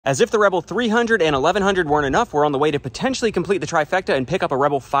As if the Rebel 300 and 1100 weren't enough, we're on the way to potentially complete the trifecta and pick up a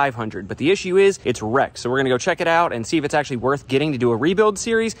Rebel 500. But the issue is, it's wrecked. So we're going to go check it out and see if it's actually worth getting to do a rebuild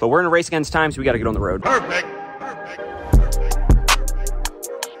series. But we're in a race against time, so we got to get on the road. Perfect.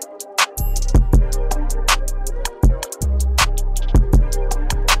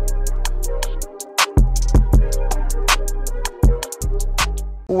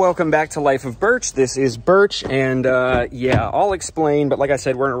 Welcome back to Life of Birch. This is Birch, and yeah, I'll explain, but like I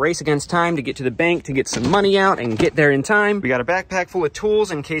said, we're in a race against time to get to the bank, to get some money out and get there in time. We got a backpack full of tools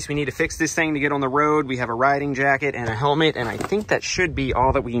in case we need to fix this thing to get on the road. We have a riding jacket and a helmet, and I think that should be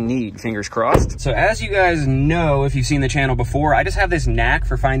all that we need, fingers crossed. So as you guys know, if you've seen the channel before, I just have this knack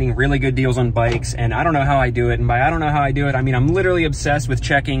for finding really good deals on bikes, and I don't know how I do it. And by I don't know how I do it, I mean I'm literally obsessed with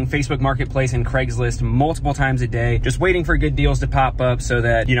checking Facebook Marketplace and Craigslist multiple times a day, just waiting for good deals to pop up so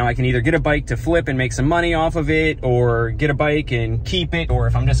that, you know, I can either get a bike to flip and make some money off of it, or get a bike and keep it, or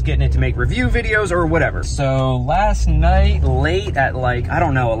if I'm just getting it to make review videos or whatever. So last night, late at like, I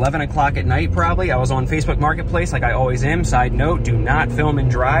don't know, 11 o'clock at night probably, I was on Facebook Marketplace like I always am. Side note, do not film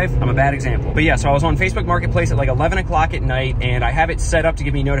and drive. I'm a bad example. But yeah, so I was on Facebook Marketplace at like 11 o'clock at night, and I have it set up to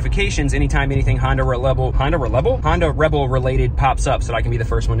give me notifications anytime anything Honda Rebel related pops up so that I can be the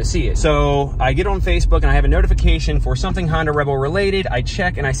first one to see it. So I get on Facebook and I have a notification for something Honda Rebel related. I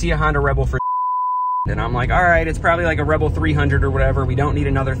check and I see a Honda Rebel for and I'm like, all right, it's probably like a Rebel 300 or whatever. We don't need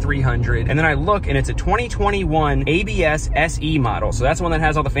another 300. And then I look and it's a 2021 ABS SE model. So that's the one that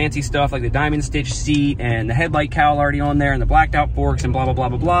has all the fancy stuff like the diamond stitch seat and the headlight cowl already on there and the blacked out forks and blah, blah, blah,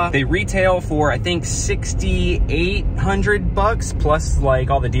 blah, blah. They retail for, I think, $6,800 plus like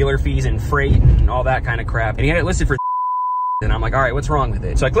all the dealer fees and freight and all that kind of crap. And he had it listed for and I'm like, all right, what's wrong with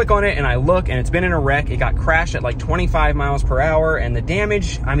it? So I click on it and I look, and it's been in a wreck. It got crashed at like 25 miles per hour, and the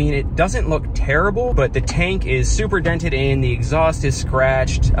damage, I mean, it doesn't look terrible, but the tank is super dented in, the exhaust is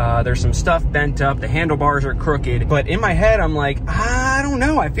scratched, there's some stuff bent up, the handlebars are crooked. But in my head, I'm like, I don't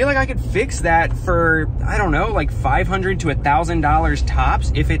know. I feel like I could fix that for, I don't know, like $500 to $1,000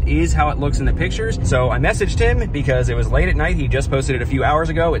 tops if it is how it looks in the pictures. So I messaged him because it was late at night. He just posted it a few hours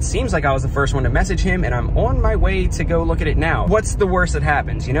ago. It seems like I was the first one to message him, and I'm on my way to go look at it now. What's the worst that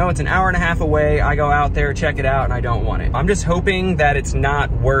happens? You know, it's an hour and a half away. I go out there, check it out, and I don't want it. I'm just hoping that it's not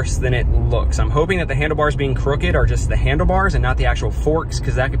worse than it looks. I'm hoping that the handlebars being crooked are just the handlebars and not the actual forks,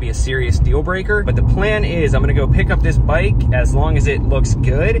 because that could be a serious deal breaker. But the plan is I'm gonna go pick up this bike as long as it looks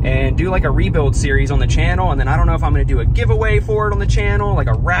good and do like a rebuild series on the channel. And then I don't know if I'm gonna do a giveaway for it on the channel, like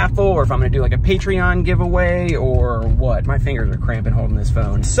a raffle, or if I'm gonna do like a Patreon giveaway or what. My fingers are cramping holding this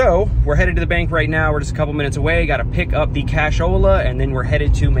phone. So we're headed to the bank right now. We're just a couple minutes away. Got to pick up the cashola, and then we're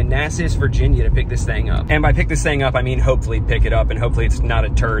headed to Manassas, Virginia to pick this thing up. And by pick this thing up, I mean hopefully pick it up, and hopefully it's not a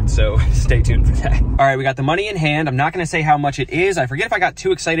turd, so stay tuned for that. All right, we got the money in hand. I'm not gonna say how much it is. I forget if I got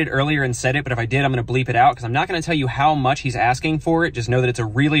too excited earlier and said it, but if I did, I'm gonna bleep it out because I'm not gonna tell you how much he's asking for it. Just know that it's a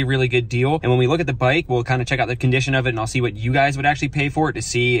really, really good deal. And when we look at the bike, we'll kind of check out the condition of it, and I'll see what you guys would actually pay for it to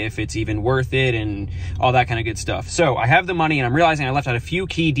see if it's even worth it and all that kind of good stuff. So I have the money, and I'm realizing I left out a few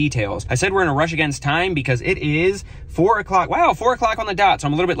key details. I said we're in a rush against time because it is 4 o'clock. Wow, 4 o'clock on the dot. So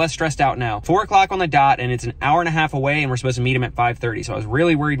I'm a little bit less stressed out now. 4 o'clock on the dot, and it's an hour and a half away, and we're supposed to meet him at 5:30. So I was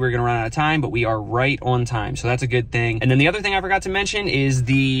really worried we were gonna run out of time, but we are right on time. So that's a good thing. And then the other thing I forgot to mention is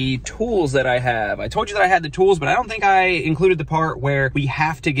the tools that I have. I told you that I had the tools, but I don't think I included the part where we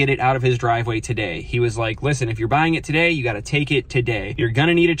have to get it out of his driveway today. He was like, listen, if you're buying it today, you got to take it today. You're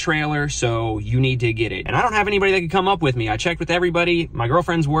gonna need a trailer, so you need to get it. And I don't have anybody that could come up with me. I checked with everybody. My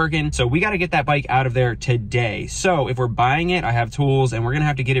girlfriend's working, so we got to get that bike out of there today. So if we're buying it, I have tools, and we're gonna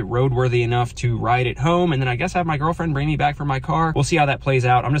have to get it roadworthy enough to ride it home, and then I guess have my girlfriend bring me back for my car. We'll see how that plays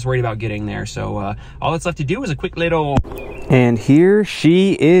out. I'm just worried about getting there. So all that's left to do is a quick little... And here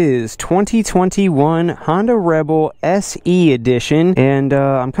she is, 2021 Honda Rebel SE edition. And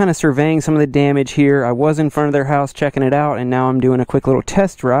I'm kind of surveying some of the damage here. I was in front of their house checking it out, and now I'm doing a quick little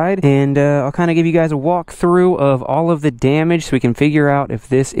test ride. And I'll kind of give you guys a walkthrough of all of the damage so we can figure out if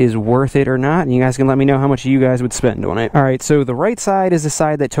this is worth it or not. And you guys can let me know how much you guys would spend on it. All right, so the right side is the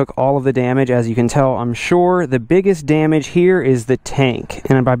side that took all of the damage. As you can tell, I'm sure the biggest damage here is the tank.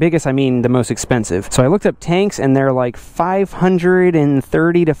 And by biggest, I mean the most expensive. So I looked up tanks, and they're like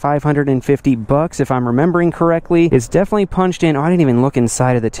 $530 to $550 if I'm remembering correctly. It's definitely punched in. Oh, I didn't even look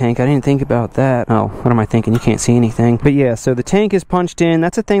inside of the tank. I didn't think about that. Oh, what am I thinking? You can't see anything. But yeah, so the tank is punched in.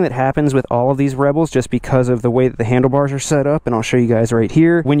 That's a thing that happens with all of these Rebels just because of the way that the handlebars are set up, and I'll show you guys right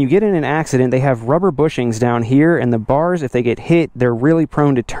here. When you get in an accident, they have rubber bushings down here, and the bars, if they get hit, they're really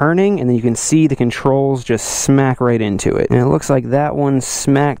prone to turning, and then you can see the controls just smack right into it. And it looks like that one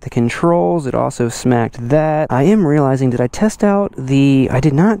smacked the controls. It also smacked that. I am realizing, did I test out the... I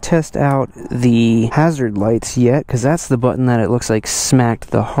did not test out the hazard lights yet, because that's the button that it looks like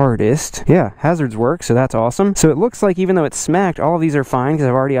smacked the hardest. Yeah, hazards work, so that's awesome. So it looks like even though it's smacked, all of these are fine, because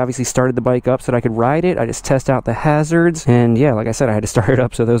I've already obviously started the bike up so that I could ride it. I just test out the hazards, and yeah, like I said, I had to start it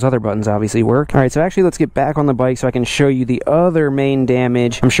up, so those other buttons obviously work. All right, so actually let's get back on the bike so I can show you the other main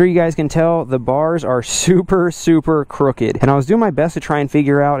damage. I'm sure you guys can tell the bars are super crooked, and I was doing my best to try and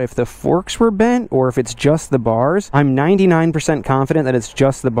figure out if the forks were bent or if it's just the bars. I'm 99% confident that it's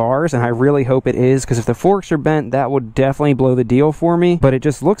just the bars, and I really hope it is, because if the forks are bent, that would definitely blow the deal for me. But it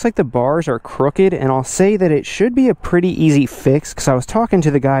just looks like the bars are crooked, and I'll say that it should be a pretty easy fix, because I was talking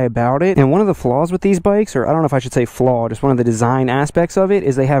to the guy about it, and one of the flaws with these bikes, or I don't know if I should say flaw, just one of the design aspects of it,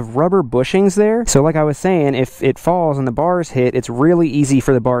 is they have rubber bushings there. So like I was saying, if it falls and the bars hit, it's really easy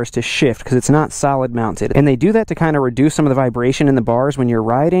for the bars to shift, because it's not solid mounted. And they do that to kind of reduce some of the vibration in the bars when you're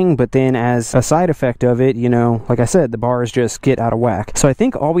riding, but then as a side effect of it, you know, like I said, the bars just get out of whack. So I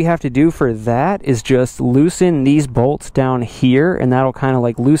think all we have to do for that is just loosen these bolts down here, and that'll kind of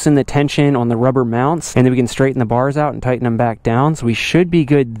like loosen the tension on the rubber mounts, and then we can straighten the bars out and tighten them back down. So we should be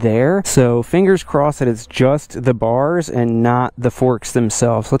good there. So fingers crossed that it's just the bars and not the forks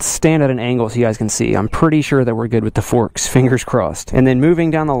themselves. Let's stand at an angle so you guys can see. I'm pretty sure that we're good with the forks. Fingers crossed. And then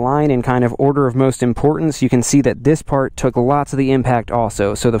moving down the line in kind of order of most importance, you can see that this part took lots of the impact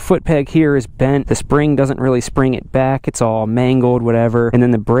also. So the foot peg here is bent. The spring doesn't really spring it back. It's all mangled, whatever. And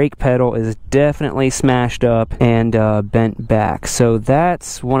then the brake pedal is definitely smashed up and bent back. So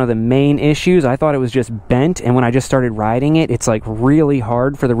that's one of the main issues. I thought it was just bent, and when I just started riding it, it's like really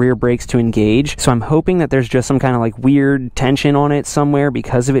hard for the rear brakes to engage. So I'm hoping that there's just some kind of like weird tension on it somewhere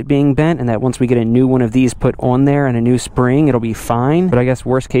because of it being bent, and that once we get a new one of these put on there and a new spring, it'll be fine. But I guess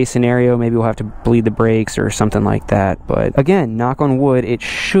worst case scenario, maybe we'll have to bleed the brakes or something like that. But again, knock on wood, it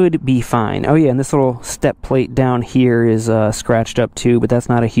should be fine. Oh yeah, and this little step plate down here is scratched up too, but that's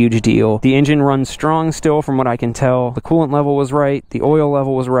not a huge deal. The engine runs strong still from what I can tell. The coolant level was right, the oil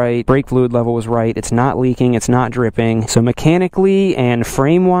level was right, brake fluid level was right. It's not leaking, it's not dripping. So mechanically and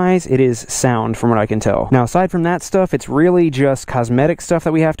frame wise, it is sound from what I can tell. Now aside from that stuff, it's really just cosmetic stuff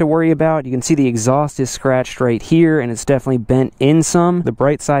that we have to worry about. You can see the exhaust is scratched right here, and it's definitely bent in some. The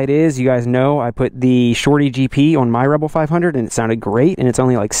bright side is, you guys know, I put the Shorty GP on my Rebel 500 and it sounded great, and it's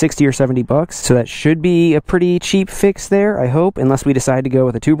only like 60 or 70 bucks. So that should be a pretty cheap fix there, I hope, unless we decide to go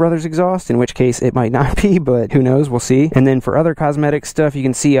with a Two Brothers exhaust, in which case it might not be, but who knows, we'll see. And then for other cosmetic stuff, you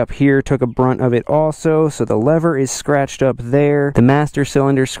can see up here took a brunt of it also. So the lever is scratched up there, the master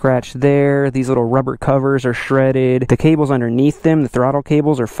cylinder scratched there, these little rubber covers are shredded, the cables underneath them, the throttle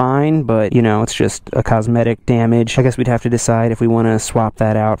cables are fine, but you know, it's just a cosmetic damage. I guess we'd have to decide if we want to swap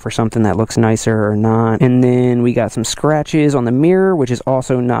that out for something that looks nicer or not. And then we got some scratches on the mirror, which is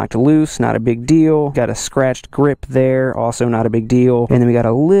also knocked loose, not a big deal. Got a scratched grip there, also not a big deal. And then we got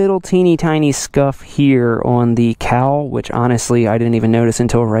a little teeny tiny scuff here on the cowl, which honestly I didn't even notice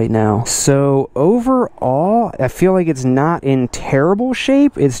until right now. So overall, I feel like it's not in terrible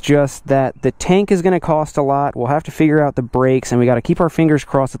shape. It's just that the tank is going to cost a lot. We'll have to figure out the brakes, and we got to keep our fingers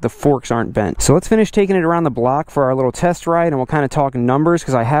crossed that the forks aren't bent. So let's finish taking it around the block for our little test ride, and we'll kind of talk numbers,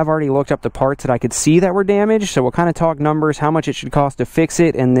 because I have already looked up the parts that I could see that were damaged. So we'll kind of talk numbers, how much it should cost to fix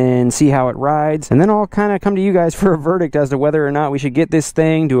it, and then see how it rides. And then I'll kind of come to you guys for a verdict as to whether or not we should get this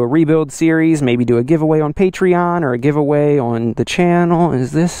thing, do a rebuild series, maybe do a giveaway on Patreon or a giveaway on the channel.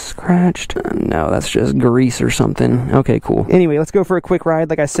 Is this scratched? No, that's just grease or something. Okay, cool. Anyway, let's go for a quick ride,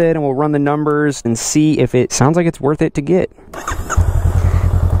 like I said, and we'll run the numbers and see if it sounds like it's worth it to get.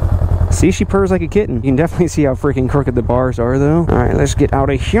 See, she purrs like a kitten. You can definitely see how freaking crooked the bars are, though. All right, let's get out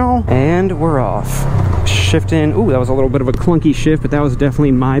of here, and we're off. Shifting. Ooh, that was a little bit of a clunky shift, but that was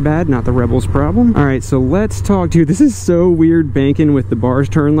definitely my bad, not the Rebel's problem. All right, so let's talk. Dude, this is so weird banking with the bars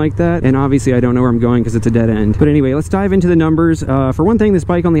turn like that, and obviously I don't know where I'm going because it's a dead end. But anyway, let's dive into the numbers. For one thing, this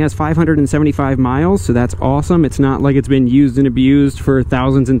bike only has 575 miles, so that's awesome. It's not like it's been used and abused for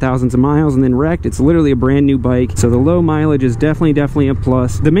thousands and thousands of miles and then wrecked. It's literally a brand new bike, so the low mileage is definitely a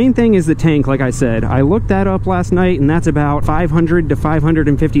plus. The main thing is the tank, like I said. I looked that up last night, and that's about $500 to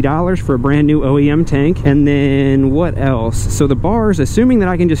 $550 for a brand new OEM tank. And then what else? So the bars, assuming that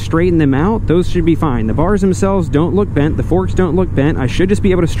I can just straighten them out, those should be fine. The bars themselves don't look bent. The forks don't look bent. I should just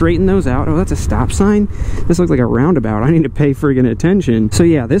be able to straighten those out. Oh, that's a stop sign? This looks like a roundabout. I need to pay friggin' attention. So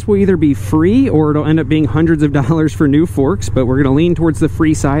yeah, this will either be free or it'll end up being hundreds of dollars for new forks, but we're gonna lean towards the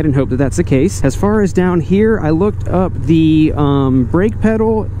free side and hope that that's the case. As far as down here, I looked up the brake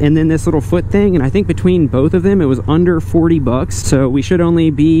pedal and then this little foot thing, and I think between both of them it was under 40 bucks. So we should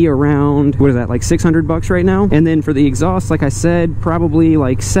only be around, what is that, like 600 bucks right now. And then for the exhaust, like I said, probably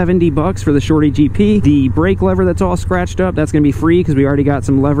like 70 bucks for the Shorty GP. The brake lever that's all scratched up, that's gonna be free because we already got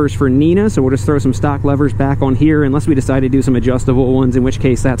some levers for Nina, so we'll just throw some stock levers back on here unless we decide to do some adjustable ones, in which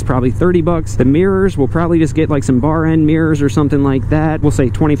case that's probably 30 bucks. The mirrors, we'll probably just get like some bar end mirrors or something like that. We'll say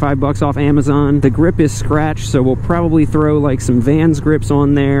 25 bucks off Amazon. The grip is scratched, so we'll probably throw like some Vans grips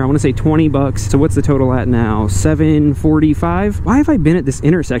on there. I want to say 20 bucks. So what's the total at now? 745. Why have I been at this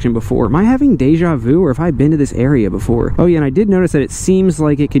intersection before? Am I having deja vu, or have I been to this area before? Oh yeah, and I did notice that it seems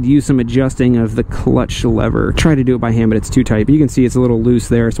like it could use some adjusting of the clutch lever. Try to do it by hand, but it's too tight. But you can see it's a little loose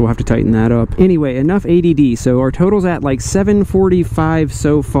there, so we'll have to tighten that up. Anyway, enough ADD. So our total's at like 745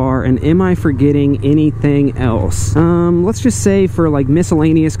 so far, and am I forgetting anything else? Let's just say for like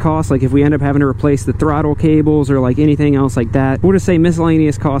miscellaneous costs, like if we end up having to replace the throttle cables or like anything else like that, we'll just say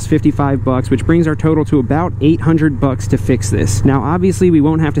miscellaneous costs 55 bucks, which brings our total to about 800 bucks to fix this. Now obviously we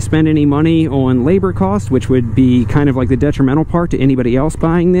won't have to spend any money on labor costs, which would be kind of like the detrimental part to anybody else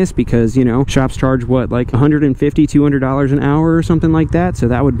buying this, because you know, shops charge what, like $150, $200 an hour or something like that, so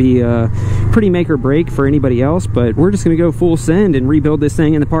that would be a pretty make or break for anybody else. But we're just gonna go full send and rebuild this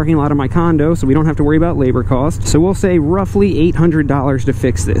thing in the parking lot of my condo, so we don't have to worry about labor costs. So we'll say roughly $800 to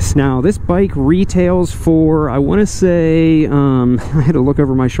fix this. Now this bike retails for, I want to say, I had to look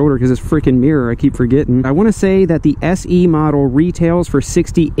over my shoulder because this freaking mirror, I keep forgetting. I want to say that the SE model retails for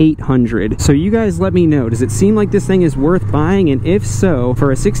 $6,800. So you guys let me know, does it seem like this thing is worth buying? And if so,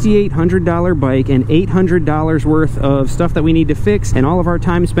 for a $6,800 bike and $800 worth of stuff that we need to fix and all of our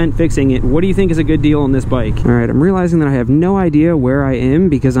time spent fixing it, what do you think is a good deal on this bike? All right, I'm realizing that I have no idea where I am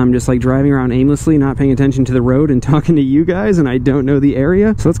because I'm just like driving around aimlessly, not paying attention to the road and talking to you guys, and I don't know the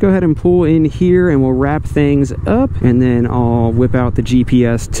area. So let's go ahead and pull in here and we'll wrap things up, and then I'll whip out the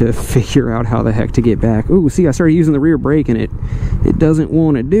GPS to figure out how the heck to get back. Ooh, see, I started using the rear brake and it doesn't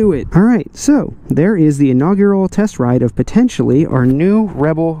want to do it. All right, so there is the inaugural test ride of potentially our new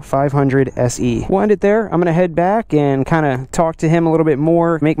Rebel 500 SE. We'll end it there. I'm gonna head back and kind of talk to him a little bit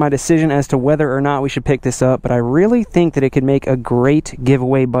more, make my decision as to whether or not we should pick this up. But I really think that it could make a great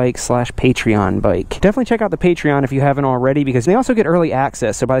giveaway bike slash Patreon bike. Definitely check out the Patreon if you haven't already, because they also get early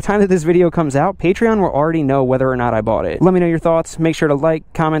access. So by the time that this video comes out, Patreon will already know whether or not I bought it. Let me know your thoughts. Make sure to like,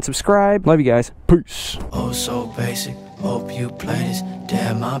 comment, subscribe. Love you guys. Peace. Oh, so basic. Hope you play this.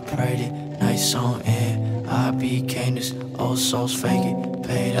 Damn, I prayed it. Nice song and I became this. Old souls fake it.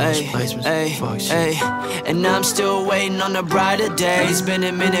 Paid those placements. Fuck shit. And I'm still waiting on the brighter days. Been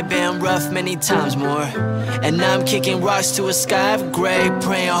a minute, been rough many times more. And I'm kicking rocks to a sky of gray.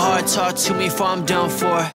 Praying hard, talk to me before I'm done for.